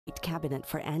cabinet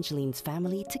for Angeline's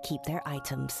family to keep their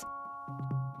items.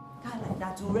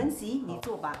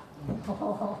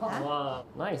 Wow,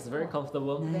 nice, very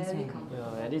comfortable. Very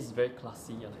comfortable. Yeah, and this is very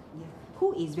classy. Yeah.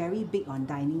 Who is very big on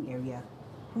dining area?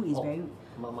 Who is very...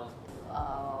 Mama.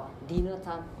 Dinner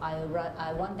time,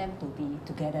 I want them to be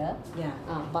together. Yeah.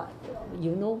 But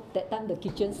you know, that time the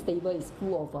kitchen table is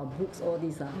full of books, all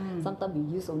this. Sometimes we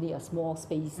use only a small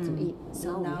space to eat.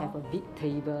 So now now we have a big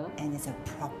table. And it's a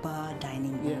proper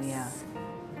dining area.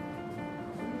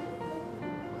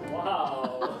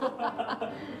 Wow.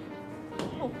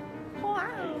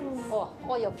 Oh,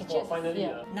 all your pictures.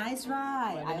 Finally, Nice,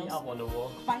 right? finally up on the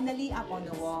wall. Finally up on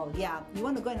the wall. Yeah. You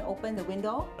want to go and open the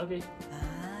window? Okay.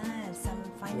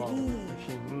 Finally.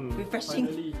 Wow, Refreshing.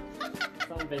 Finally,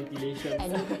 some ventilation.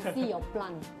 And you can see your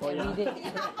plant every day. I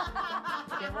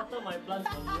can water my plants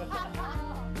from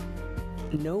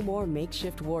here. No more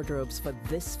makeshift wardrobes for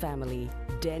this family.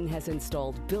 Den has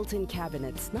installed built-in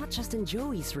cabinets, not just in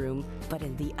Joey's room, but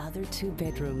in the other 2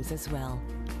 bedrooms as well.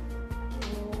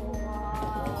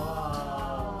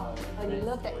 Wow. Oh, you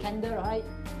love that candle, right?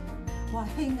 Wow,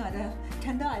 heng the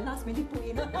candle I last minute put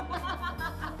in.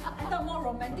 I thought more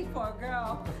romantic for a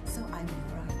girl. So I'm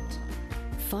right.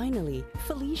 Finally,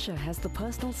 Felicia has the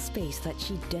personal space that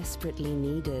she desperately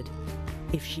needed.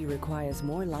 If she requires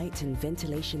more light and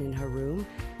ventilation in her room,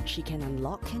 she can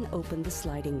unlock and open the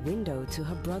sliding window to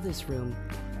her brother's room.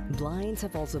 Blinds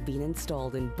have also been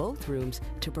installed in both rooms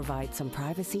to provide some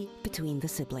privacy between the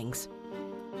siblings.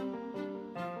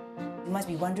 You must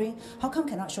be wondering, how come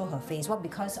cannot show her face? Well,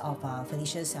 because of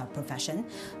Felicia's profession,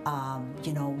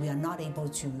 you know, we are not able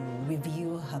to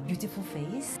reveal her beautiful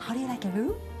face. How do you like your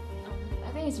room?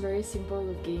 I think it's very simple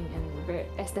looking and very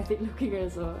aesthetic looking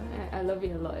as well. I love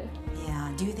it a lot.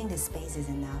 Yeah. Do you think the space is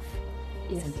enough?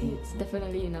 Yes, it's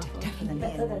definitely enough. Definitely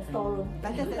Better than storeroom.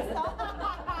 Better than storeroom.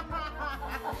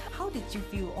 How did you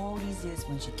feel all these years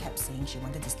when she kept saying she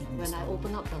wanted to sleep in the When I storeroom?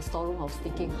 opened up the storeroom, I was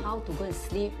thinking how to go and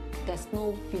sleep. There's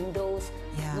no windows,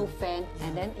 no fan,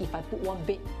 and then if I put one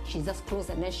bed, she just closed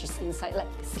and then she's inside like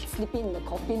sleeping in the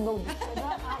coffin. No,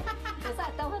 that's why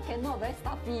I tell her cannot, very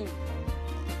stuffy.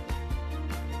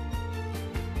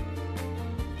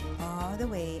 All the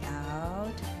way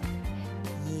out.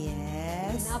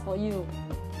 Yes. Enough for you.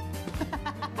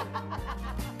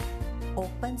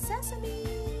 Open sesame.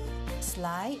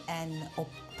 Slide and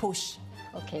push.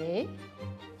 Okay.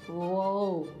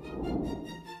 Whoa.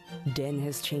 Den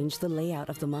has changed the layout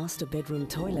of the master bedroom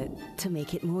toilet to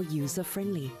make it more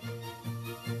user-friendly.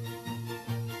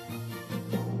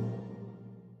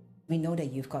 We know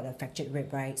that you've got a fractured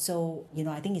rib, right? So, you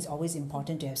know, I think it's always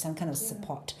important to have some kind of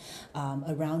support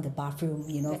around the bathroom,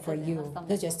 you know, for you.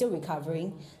 Because you're still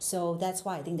recovering. So that's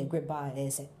why I think the grip bar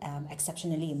is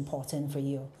exceptionally important for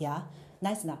you. Yeah?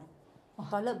 Nice enough.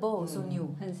 Toilet bowl also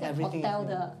new. Everything. Hotel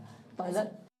the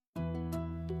toilet.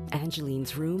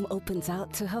 Angeline's room opens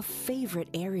out to her favorite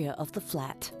area of the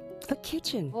flat, the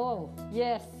kitchen. Oh,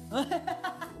 yes.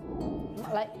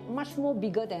 Like much more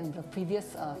bigger than the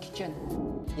previous kitchen.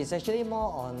 It's actually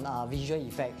more on visual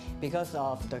effect because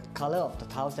of the color of the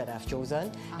tiles that I've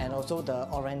chosen and also the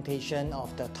orientation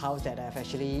of the tiles that I've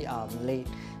actually laid.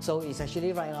 So it's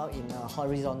actually right now in a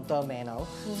horizontal manner.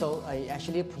 So it's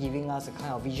actually giving us a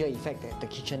kind of visual effect that the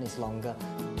kitchen is longer.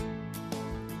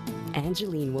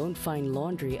 Angeline won't find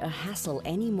laundry a hassle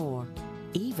anymore,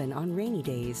 even on rainy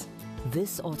days.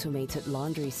 This automated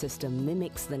laundry system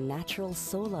mimics the natural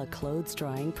solar clothes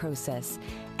drying process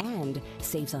and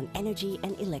saves on energy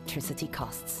and electricity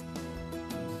costs.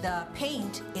 The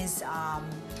paint is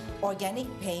organic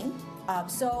paint,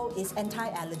 so it's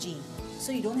anti-allergy.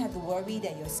 So you don't have to worry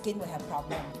that your skin will have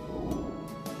problems.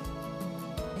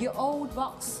 Your old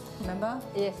box, remember?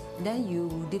 Yes. Then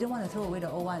you didn't want to throw away the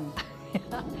old one.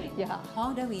 Yeah.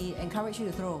 Then we encourage you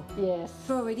to throw. Yes.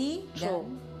 Throw already? Throw.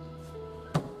 Then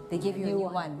they give you a new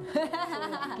one.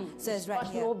 So it's right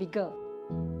Much here. more bigger.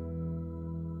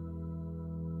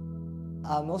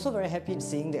 I'm also very happy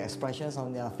seeing the expressions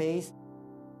on their face.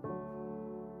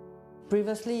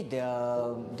 Previously,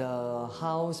 the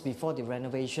house before the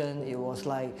renovation, it was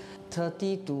like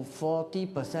 30 to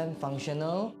 40%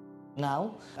 functional.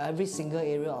 Now, every single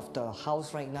area of the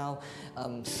house right now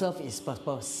serves its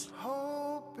purpose.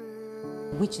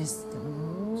 Which is the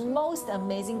most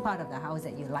amazing part of the house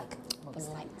that you like? The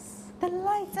lights. The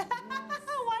lights.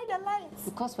 Why the lights?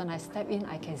 Because when I step in,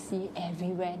 I can see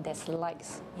everywhere there's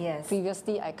lights. Yes.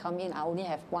 Previously, I come in, I only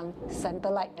have one center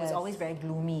light. It's always very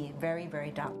gloomy, very,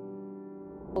 very dark.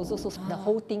 Also, so the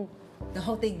whole thing. The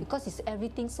whole thing. Because it's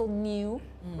everything so new,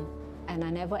 and I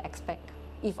never expect.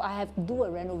 If I have to do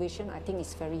a renovation, I think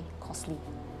it's very costly.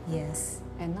 Yes.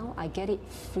 And now I get it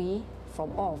free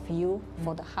from all of you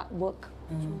for the hard work.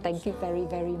 Thank you very,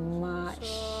 very much.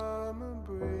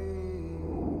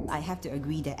 I have to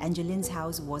agree that Angeline's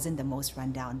house wasn't the most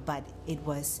rundown, but it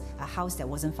was a house that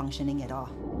wasn't functioning at all.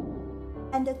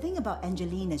 And the thing about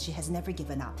Angeline is she has never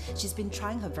given up. She's been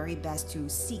trying her very best to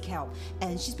seek help,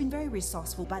 and she's been very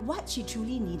resourceful. But what she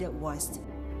truly needed was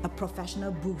a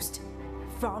professional boost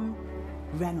from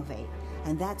renovAID.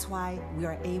 And that's why we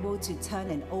are able to turn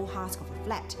an old husk of a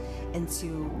flat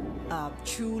into a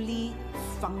truly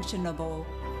functionable,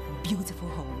 beautiful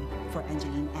home for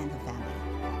Angeline and her family.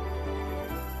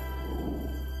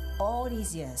 All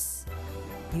these years,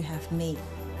 you have made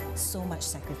so much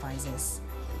sacrifices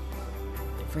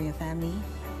for your family,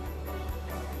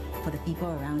 for the people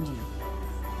around you.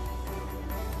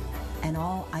 And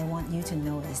all I want you to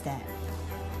know is that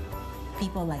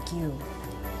people like you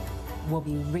will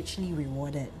be richly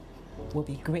rewarded, will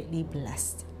be greatly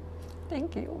blessed.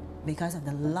 Thank you. Because of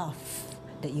the love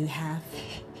that you have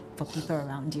for people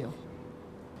around you.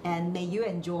 And may you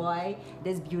enjoy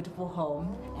this beautiful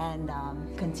home and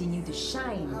continue to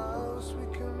shine.